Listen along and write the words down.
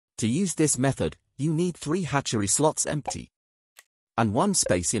To use this method, you need 3 hatchery slots empty and 1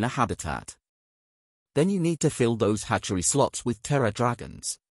 space in a habitat. Then you need to fill those hatchery slots with Terra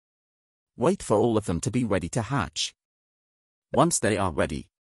Dragons. Wait for all of them to be ready to hatch. Once they are ready,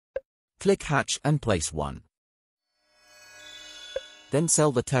 click Hatch and place 1. Then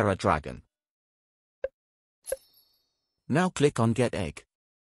sell the Terra Dragon. Now click on Get Egg.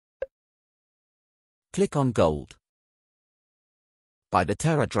 Click on Gold. Buy the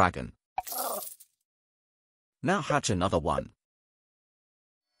Terra Dragon. Now hatch another one.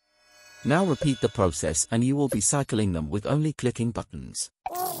 Now repeat the process and you will be cycling them with only clicking buttons.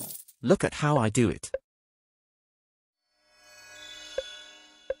 Look at how I do it.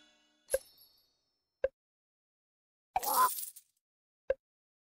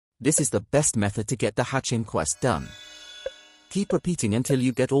 This is the best method to get the hatching quest done. Keep repeating until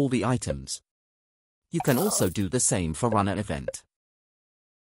you get all the items. You can also do the same for run an event.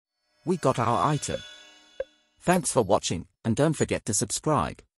 We got our item. Thanks for watching, and don't forget to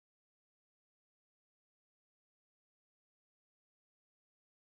subscribe.